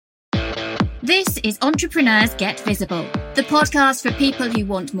This is Entrepreneurs Get Visible, the podcast for people who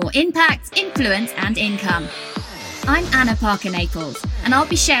want more impact, influence, and income. I'm Anna Parker Naples, and I'll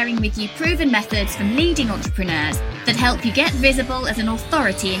be sharing with you proven methods from leading entrepreneurs that help you get visible as an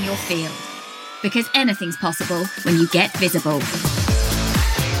authority in your field. Because anything's possible when you get visible.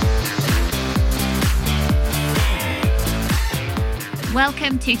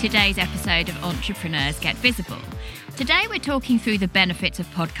 Welcome to today's episode of Entrepreneurs Get Visible. Today we're talking through the benefits of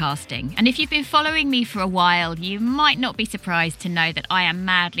podcasting, and if you've been following me for a while, you might not be surprised to know that I am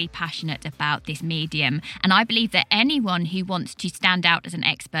madly passionate about this medium, and I believe that anyone who wants to stand out as an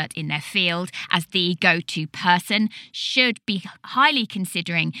expert in their field, as the go-to person, should be highly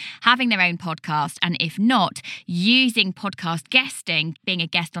considering having their own podcast, and if not, using podcast guesting, being a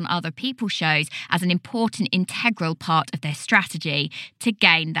guest on other people's shows, as an important integral part of their strategy to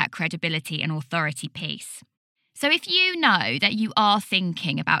gain that credibility and authority piece. So if you know that you are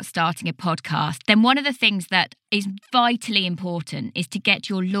thinking about starting a podcast, then one of the things that is vitally important is to get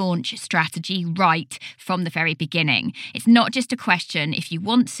your launch strategy right from the very beginning. It's not just a question, if you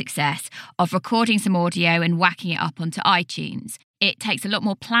want success, of recording some audio and whacking it up onto iTunes. It takes a lot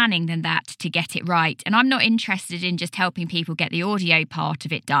more planning than that to get it right. And I'm not interested in just helping people get the audio part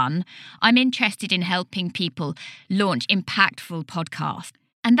of it done. I'm interested in helping people launch impactful podcasts.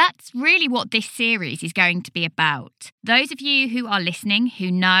 And that's really what this series is going to be about. Those of you who are listening, who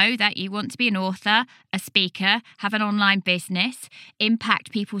know that you want to be an author, a speaker, have an online business,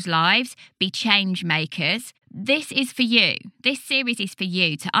 impact people's lives, be change makers, this is for you. This series is for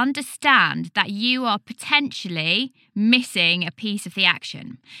you to understand that you are potentially missing a piece of the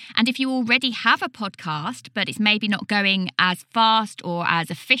action. And if you already have a podcast, but it's maybe not going as fast or as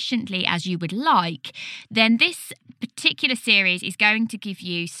efficiently as you would like, then this particular series is going to give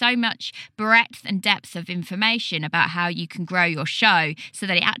you so much breadth and depth of information about how you can grow your show so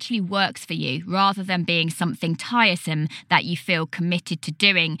that it actually works for you rather than being something tiresome that you feel committed to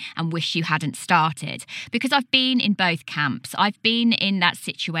doing and wish you hadn't started. Because I've been in both camps. I've been in that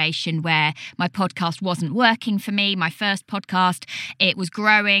situation where my podcast wasn't working for me. My first podcast, it was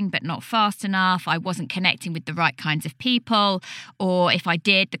growing but not fast enough. I wasn't connecting with the right kinds of people, or if I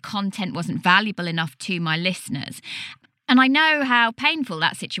did, the content wasn't valuable enough to my listeners. And I know how painful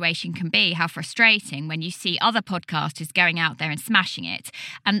that situation can be, how frustrating when you see other podcasters going out there and smashing it.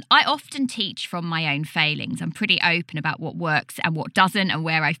 And I often teach from my own failings. I'm pretty open about what works and what doesn't and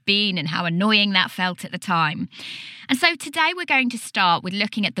where I've been and how annoying that felt at the time. And so today we're going to start with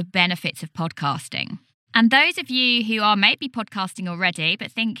looking at the benefits of podcasting. And those of you who are maybe podcasting already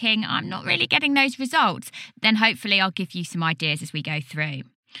but thinking, I'm not really getting those results, then hopefully I'll give you some ideas as we go through.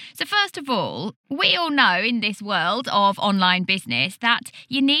 So first of all, we all know in this world of online business that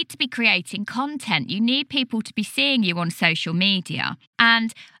you need to be creating content. You need people to be seeing you on social media.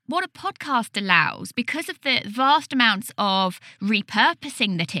 And what a podcast allows, because of the vast amounts of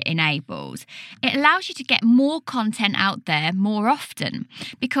repurposing that it enables, it allows you to get more content out there more often.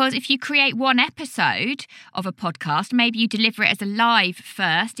 Because if you create one episode of a podcast, maybe you deliver it as a live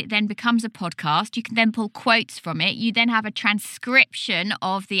first, it then becomes a podcast. You can then pull quotes from it. You then have a transcription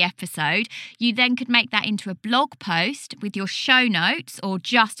of the episode. You then could make that into a blog post with your show notes or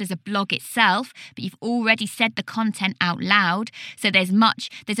just as a blog itself, but you've already said the content out loud. So there's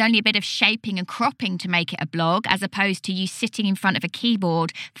only a bit of shaping and cropping to make it a blog, as opposed to you sitting in front of a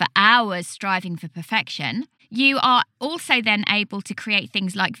keyboard for hours striving for perfection. You are also then able to create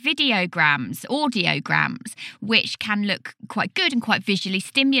things like videograms, audiograms, which can look quite good and quite visually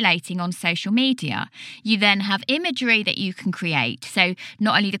stimulating on social media. You then have imagery that you can create. So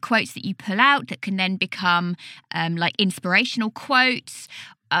not only the quotes that you pull out that can then become like inspirational quotes,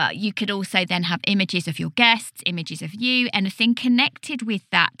 you could also then have images of your guests, images of you, anything connected with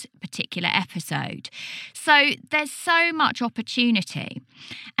that particular episode. So there's so much opportunity.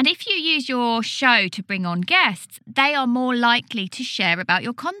 And if you use your show to bring on guests, they are more likely to share about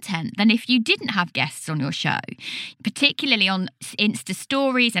your content than if you didn't have guests on your show. Particularly on Insta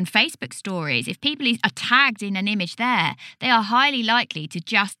stories and Facebook stories, if people are tagged in an image there, they are highly likely to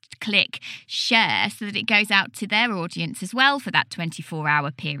just click share so that it goes out to their audience as well for that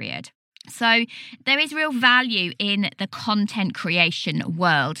 24-hour period. So there is real value in the content creation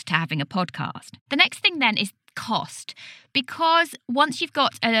world to having a podcast. The next thing then is cost, because once you've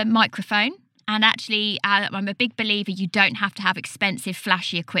got a microphone, and actually, I'm a big believer you don't have to have expensive,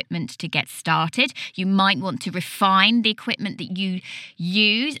 flashy equipment to get started. You might want to refine the equipment that you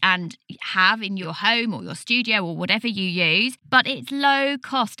use and have in your home or your studio or whatever you use, but it's low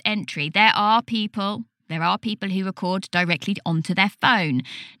cost entry. There are people who record directly onto their phone.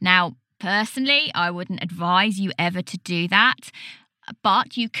 Now, personally, I wouldn't advise you ever to do that.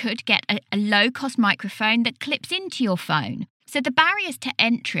 but you could get a low-cost microphone that clips into your phone. So the barriers to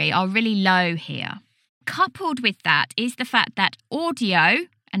entry are really low here. Coupled with that is the fact that audio,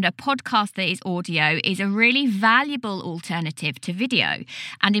 and a podcast that is audio, is a really valuable alternative to video,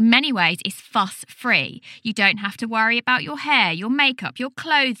 and in many ways is fuss-free. You don't have to worry about your hair, your makeup, your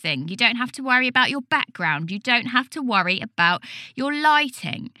clothing. You don't have to worry about your background. You don't have to worry about your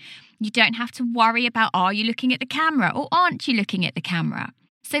lighting. You don't have to worry about, are you looking at the camera or aren't you looking at the camera?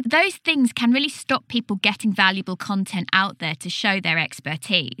 So those things can really stop people getting valuable content out there to show their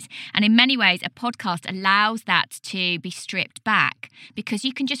expertise. And in many ways, a podcast allows that to be stripped back because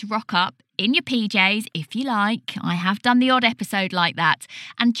you can just rock up in your PJs, if you like. I have done the odd episode like that,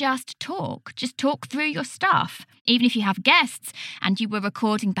 and just talk through your stuff. Even if you have guests and you were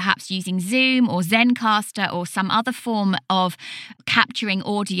recording perhaps using Zoom or Zencaster or some other form of capturing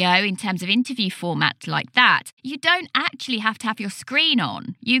audio in terms of interview format like that, you don't actually have to have your screen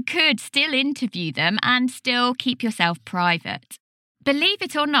on. You could still interview them and still keep yourself private. Believe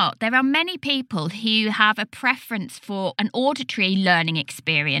it or not, there are many people who have a preference for an auditory learning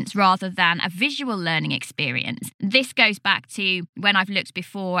experience rather than a visual learning experience. This goes back to when I've looked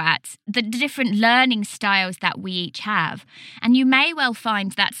before at the different learning styles that we each have. And you may well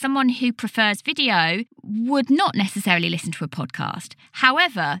find that someone who prefers video would not necessarily listen to a podcast.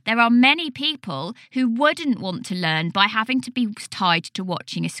 However, there are many people who wouldn't want to learn by having to be tied to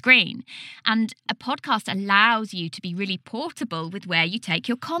watching a screen. And a podcast allows you to be really portable with where you take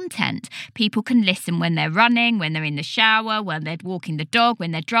your content. People can listen when they're running, when they're in the shower, when they're walking the dog,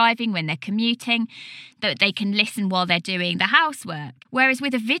 when they're driving, when they're commuting. That they can listen while they're doing the housework. Whereas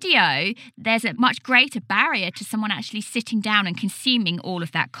with a video, there's a much greater barrier to someone actually sitting down and consuming all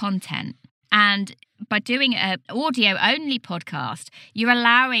of that content. And by doing an audio-only podcast, you're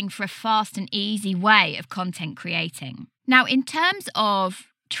allowing for a fast and easy way of content creating. Now, in terms of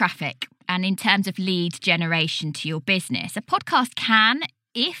traffic and in terms of lead generation to your business, a podcast can,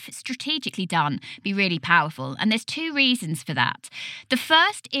 if strategically done, be really powerful. And there's two reasons for that. The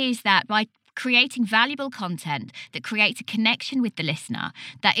first is that by creating valuable content that creates a connection with the listener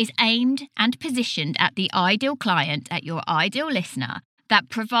that is aimed and positioned at the ideal client, at your ideal listener, that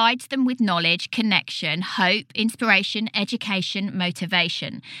provides them with knowledge, connection, hope, inspiration, education,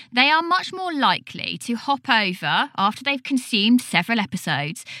 motivation. They are much more likely to hop over after they've consumed several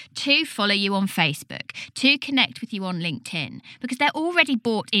episodes to follow you on Facebook, to connect with you on LinkedIn, because they're already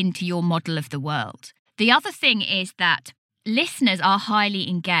bought into your model of the world. The other thing is that listeners are highly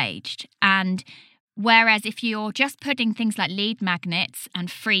engaged, and whereas if you're just putting things like lead magnets and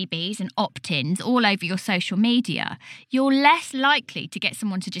freebies and opt-ins all over your social media, you're less likely to get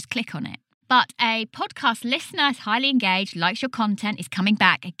someone to just click on it. But a podcast listener is highly engaged, likes your content, is coming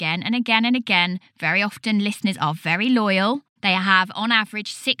back again and again and again. Very often listeners are very loyal. They have, on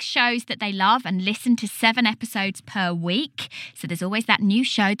average, 6 shows that they love and listen to 7 episodes per week. So there's always that new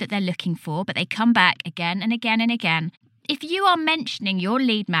show that they're looking for, but they come back again and again and again. If you are mentioning your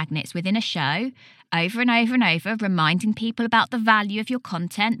lead magnets within a show over and over and over, reminding people about the value of your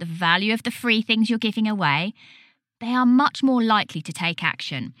content, the value of the free things you're giving away, they are much more likely to take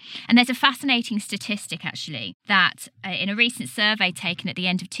action. And there's a fascinating statistic, actually, that in a recent survey taken at the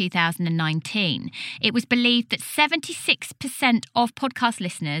end of 2019, it was believed that 76% of podcast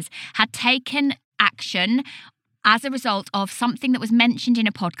listeners had taken action as a result of something that was mentioned in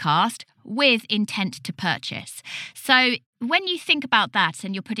a podcast with intent to purchase. So when you think about that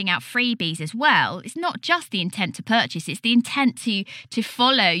and you're putting out freebies as well, it's not just the intent to purchase, it's the intent to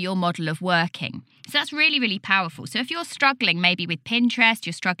follow your model of working. So that's really, really powerful. So if you're struggling maybe with Pinterest,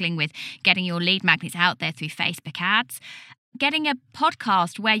 you're struggling with getting your lead magnets out there through Facebook ads, getting a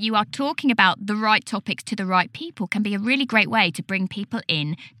podcast where you are talking about the right topics to the right people can be a really great way to bring people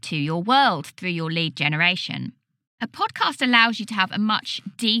in to your world through your lead generation. A podcast allows you to have a much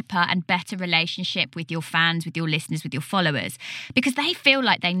deeper and better relationship with your fans, with your listeners, with your followers, because they feel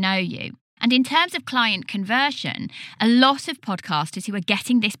like they know you. And in terms of client conversion, a lot of podcasters who are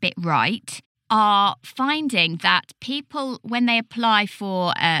getting this bit right are finding that people, when they apply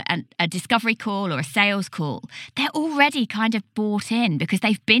for a discovery call or a sales call, they're already kind of bought in because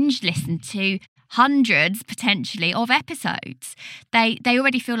they've binge listened to hundreds potentially of episodes. They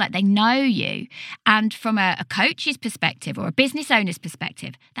already feel like they know you. And from a coach's perspective or a business owner's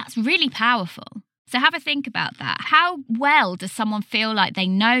perspective, that's really powerful. So have a think about that. How well does someone feel like they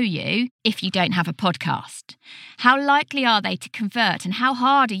know you if you don't have a podcast? How likely are they to convert, and how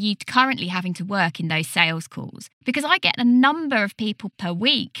hard are you currently having to work in those sales calls? Because I get a number of people per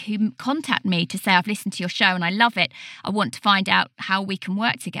week who contact me to say, I've listened to your show and I love it. I want to find out how we can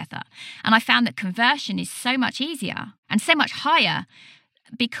work together. And I found that conversion is so much easier and so much higher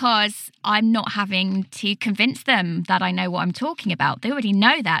because I'm not having to convince them that I know what I'm talking about. They already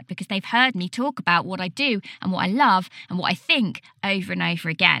know that because they've heard me talk about what I do and what I love and what I think over and over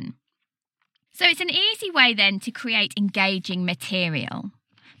again. So it's an easy way then to create engaging material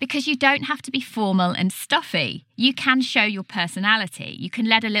because you don't have to be formal and stuffy. You can show your personality. You can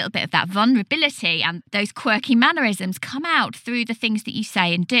let a little bit of that vulnerability and those quirky mannerisms come out through the things that you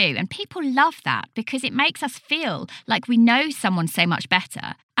say and do. And people love that because it makes us feel like we know someone so much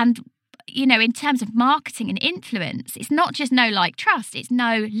better. And, you know, in terms of marketing and influence, it's not just know, like, trust. It's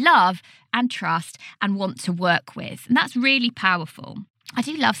know, love and trust and want to work with. And that's really powerful. I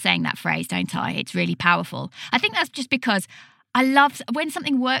do love saying that phrase, don't I? It's really powerful. I think that's just because I love when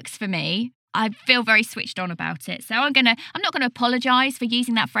something works for me, I feel very switched on about it. So I'm not going to apologise for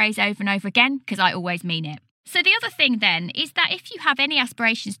using that phrase over and over again because I always mean it. So the other thing then is that if you have any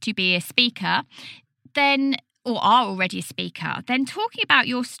aspirations to be a speaker, then or are already a speaker, then talking about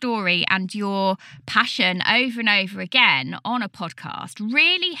your story and your passion over and over again on a podcast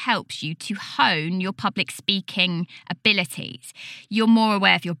really helps you to hone your public speaking abilities. You're more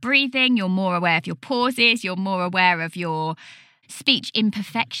aware of your breathing, you're more aware of your pauses, you're more aware of your speech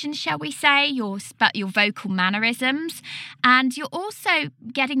imperfections, shall we say, your vocal mannerisms, and you're also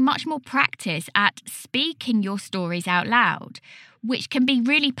getting much more practice at speaking your stories out loud, which can be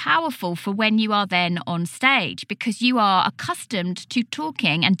really powerful for when you are then on stage because you are accustomed to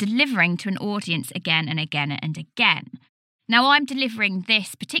talking and delivering to an audience again and again and again. Now, I'm delivering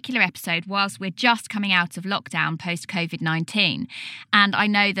this particular episode whilst we're just coming out of lockdown post-COVID-19, and I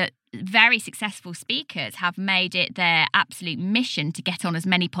know that very successful speakers have made it their absolute mission to get on as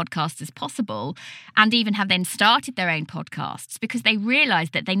many podcasts as possible and even have then started their own podcasts because they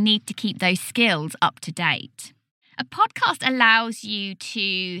realise that they need to keep those skills up to date. A podcast allows you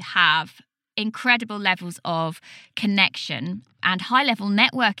to have incredible levels of connection and high-level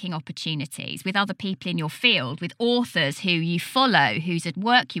networking opportunities with other people in your field, with authors who you follow, whose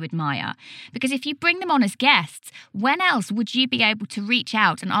work you admire. Because if you bring them on as guests, when else would you be able to reach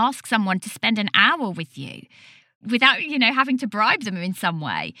out and ask someone to spend an hour with you without, having to bribe them in some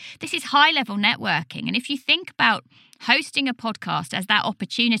way? This is high-level networking. And if you think about hosting a podcast as that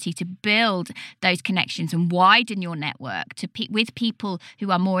opportunity to build those connections and widen your network with people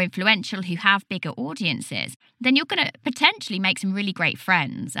who are more influential, who have bigger audiences, then you're going to potentially make some really great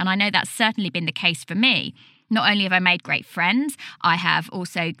friends. And I know that's certainly been the case for me. Not only have I made great friends, I have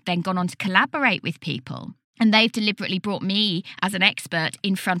also then gone on to collaborate with people. And they've deliberately brought me as an expert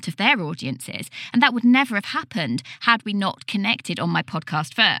in front of their audiences. And that would never have happened had we not connected on my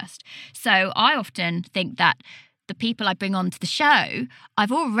podcast first. So I often think that the people I bring onto the show,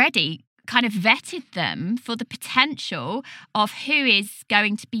 I've already kind of vetted them for the potential of who is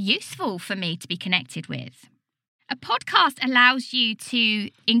going to be useful for me to be connected with. A podcast allows you to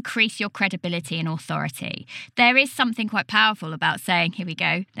increase your credibility and authority. There is something quite powerful about saying, here we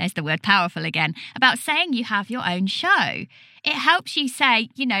go, there's the word powerful again, about saying you have your own show. It helps you say,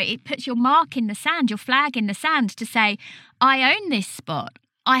 it puts your mark in the sand, your flag in the sand to say, I own this spot.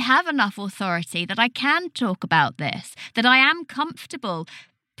 I have enough authority that I can talk about this, that I am comfortable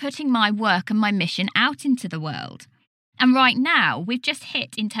putting my work and my mission out into the world. And right now, we've just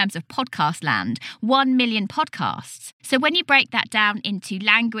hit, in terms of podcast land, 1 million podcasts. So when you break that down into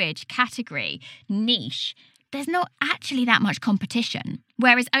language, category, niche, there's not actually that much competition.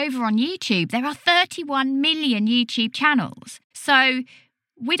 Whereas over on YouTube, there are 31 million YouTube channels. So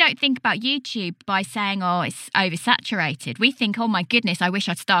we don't think about YouTube by saying, it's oversaturated. We think, oh my goodness, I wish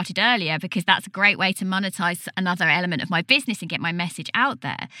I'd started earlier because that's a great way to monetize another element of my business and get my message out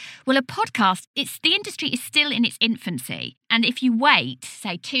there. Well, a podcast, the industry is still in its infancy. And if you wait,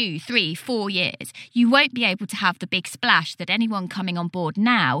 say 2, 3, 4 years, you won't be able to have the big splash that anyone coming on board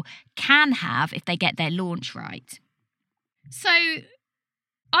now can have if they get their launch right. So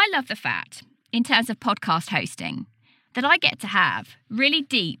I love the fact, in terms of podcast hosting, that I get to have really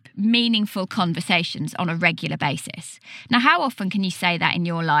deep, meaningful conversations on a regular basis. Now, how often can you say that in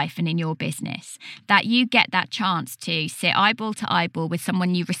your life and in your business? That you get that chance to sit eyeball to eyeball with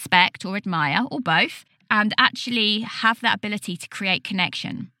someone you respect or admire, or both, and actually have that ability to create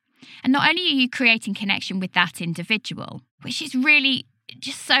connection. And not only are you creating connection with that individual, which is really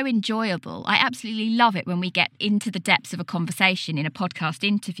just so enjoyable. I absolutely love it when we get into the depths of a conversation in a podcast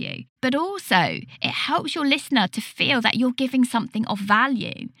interview. But also, it helps your listener to feel that you're giving something of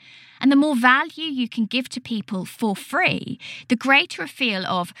value. And the more value you can give to people for free, the greater a feel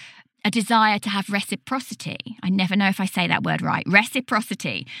of a desire to have reciprocity. I never know if I say that word right.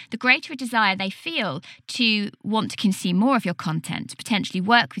 Reciprocity. The greater a desire they feel to want to consume more of your content, to potentially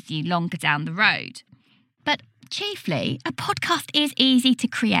work with you longer down the road. But chiefly, a podcast is easy to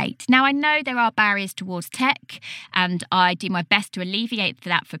create. Now, I know there are barriers towards tech, and I do my best to alleviate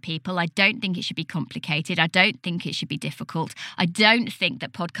that for people. I don't think it should be complicated. I don't think it should be difficult. I don't think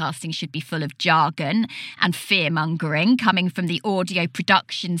that podcasting should be full of jargon and fear-mongering coming from the audio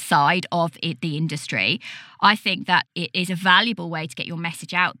production side of the industry. I think that it is a valuable way to get your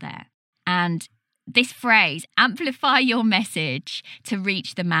message out there. And this phrase, amplify your message to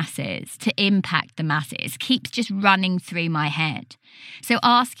reach the masses, to impact the masses, keeps just running through my head. So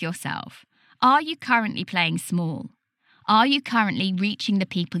ask yourself, are you currently playing small? Are you currently reaching the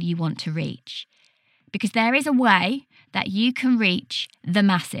people you want to reach? Because there is a way that you can reach the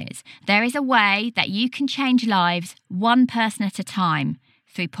masses. There is a way that you can change lives one person at a time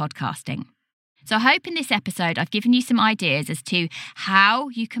through podcasting. So I hope in this episode I've given you some ideas as to how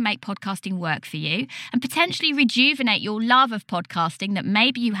you can make podcasting work for you and potentially rejuvenate your love of podcasting that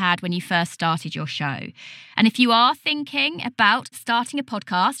maybe you had when you first started your show. And if you are thinking about starting a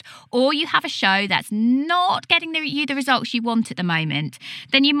podcast, or you have a show that's not getting you the results you want at the moment,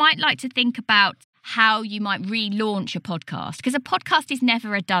 then you might like to think about how you might relaunch a podcast, because a podcast is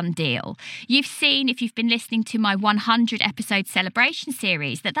never a done deal. You've seen, if you've been listening to my 100 episode celebration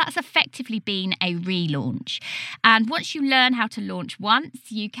series, that that's effectively been a relaunch. And once you learn how to launch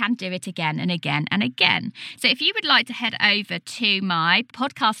once, you can do it again and again and again. So if you would like to head over to my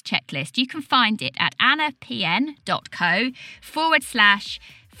podcast checklist, you can find it at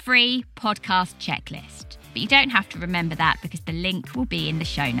annapn.co/free podcast checklist. But you don't have to remember that because the link will be in the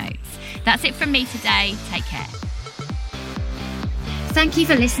show notes. That's it from me today. Take care. Thank you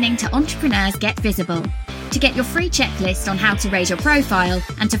for listening to Entrepreneurs Get Visible. To get your free checklist on how to raise your profile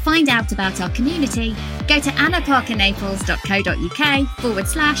and to find out about our community, go to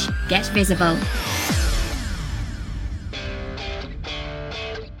annaparkernaples.co.uk/get visible.